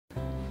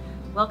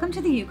Welcome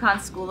to the UConn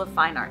School of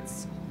Fine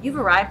Arts. You've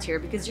arrived here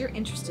because you're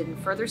interested in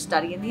further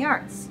study in the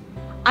arts.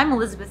 I'm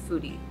Elizabeth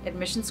Foodie,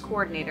 Admissions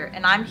Coordinator,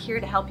 and I'm here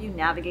to help you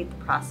navigate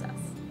the process.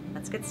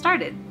 Let's get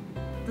started.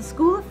 The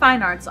School of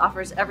Fine Arts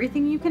offers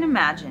everything you can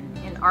imagine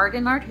in art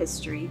and art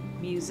history,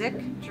 music,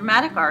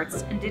 dramatic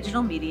arts, and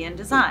digital media and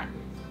design.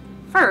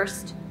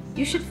 First,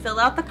 you should fill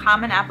out the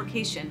Common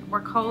Application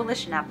or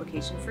Coalition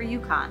Application for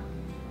UConn.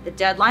 The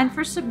deadline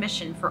for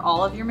submission for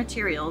all of your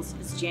materials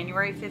is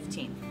January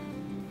 15th.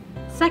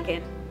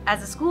 Second,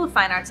 as a School of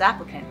Fine Arts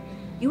applicant,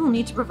 you will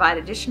need to provide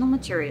additional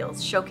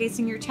materials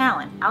showcasing your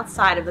talent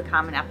outside of the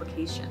Common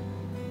Application.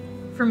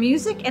 For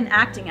music and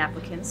acting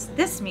applicants,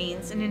 this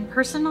means an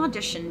in-person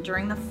audition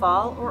during the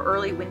fall or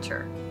early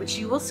winter, which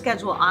you will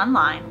schedule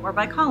online or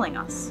by calling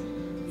us.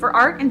 For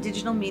art and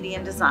digital media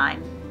and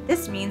design,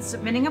 this means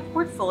submitting a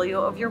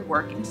portfolio of your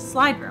work into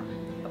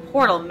SlideRoom, a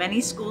portal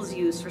many schools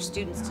use for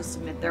students to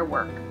submit their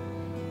work.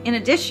 In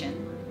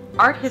addition,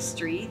 art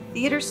history,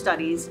 theater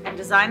studies, and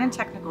design and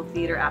technical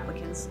theater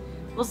applicants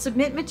will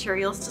submit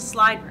materials to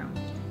SlideRoom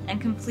and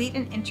complete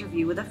an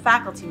interview with a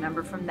faculty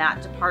member from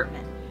that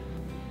department.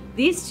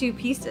 These two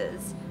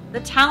pieces, the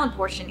talent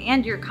portion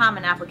and your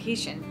common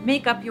application,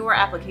 make up your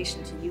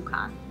application to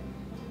UConn.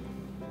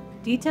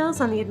 Details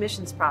on the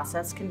admissions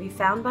process can be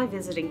found by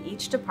visiting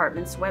each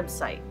department's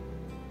website.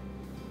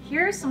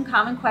 Here are some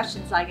common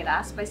questions I get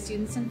asked by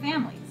students and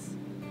families.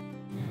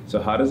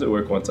 So how does it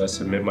work once I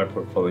submit my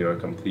portfolio and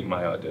complete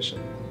my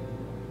audition?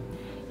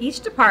 Each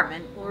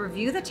department will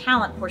review the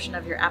talent portion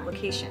of your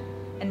application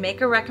and make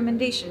a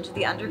recommendation to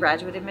the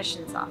undergraduate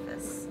admissions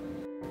office.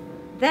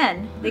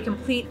 Then, they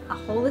complete a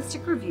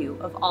holistic review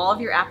of all of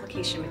your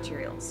application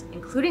materials,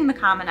 including the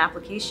common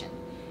application,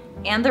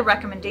 and the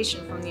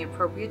recommendation from the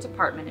appropriate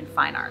department in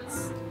fine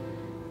arts.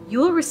 You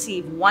will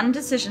receive one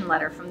decision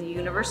letter from the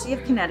University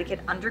of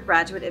Connecticut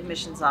Undergraduate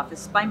Admissions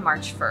Office by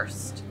March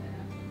 1st.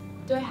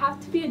 Do I have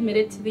to be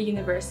admitted to the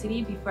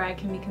university before I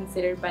can be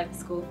considered by the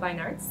School of Fine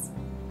Arts?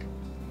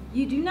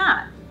 You do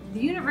not. The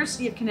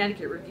University of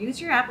Connecticut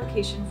reviews your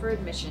application for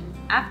admission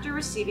after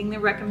receiving the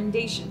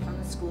recommendation from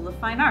the School of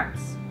Fine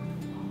Arts.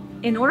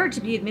 In order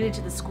to be admitted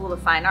to the School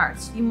of Fine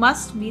Arts, you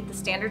must meet the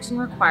standards and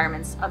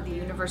requirements of the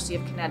University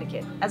of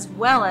Connecticut, as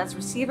well as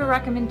receive a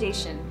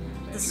recommendation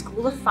to the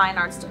School of Fine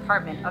Arts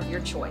department of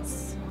your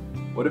choice.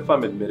 What if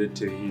I'm admitted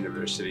to a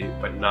university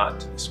but not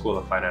to the School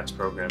of Fine Arts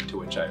program to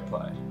which I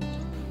applied?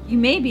 You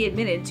may be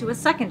admitted to a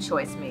second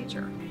choice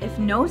major. If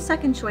no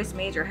second choice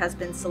major has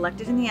been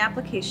selected in the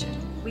application,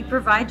 we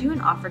provide you an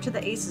offer to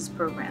the ACES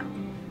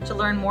program. To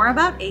learn more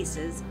about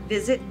ACES,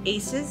 visit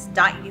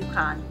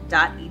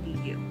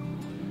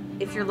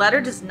aces.uconn.edu. If your letter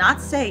does not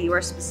say you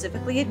are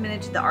specifically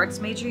admitted to the arts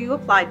major you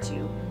applied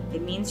to,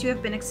 it means you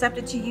have been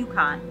accepted to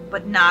UConn,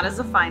 but not as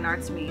a fine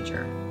arts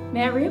major.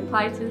 May I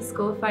reapply to the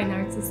School of Fine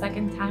Arts a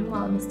second time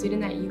while I'm a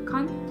student at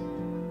UConn?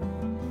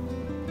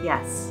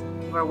 Yes,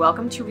 you are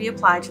welcome to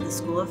reapply to the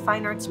School of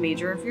Fine Arts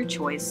major of your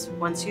choice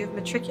once you have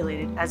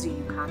matriculated as a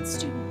UConn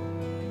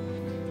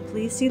student.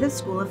 Please see the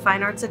School of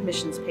Fine Arts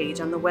admissions page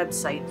on the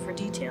website for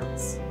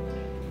details.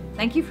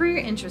 Thank you for your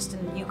interest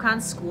in the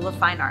UConn School of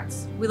Fine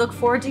Arts. We look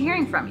forward to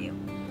hearing from you.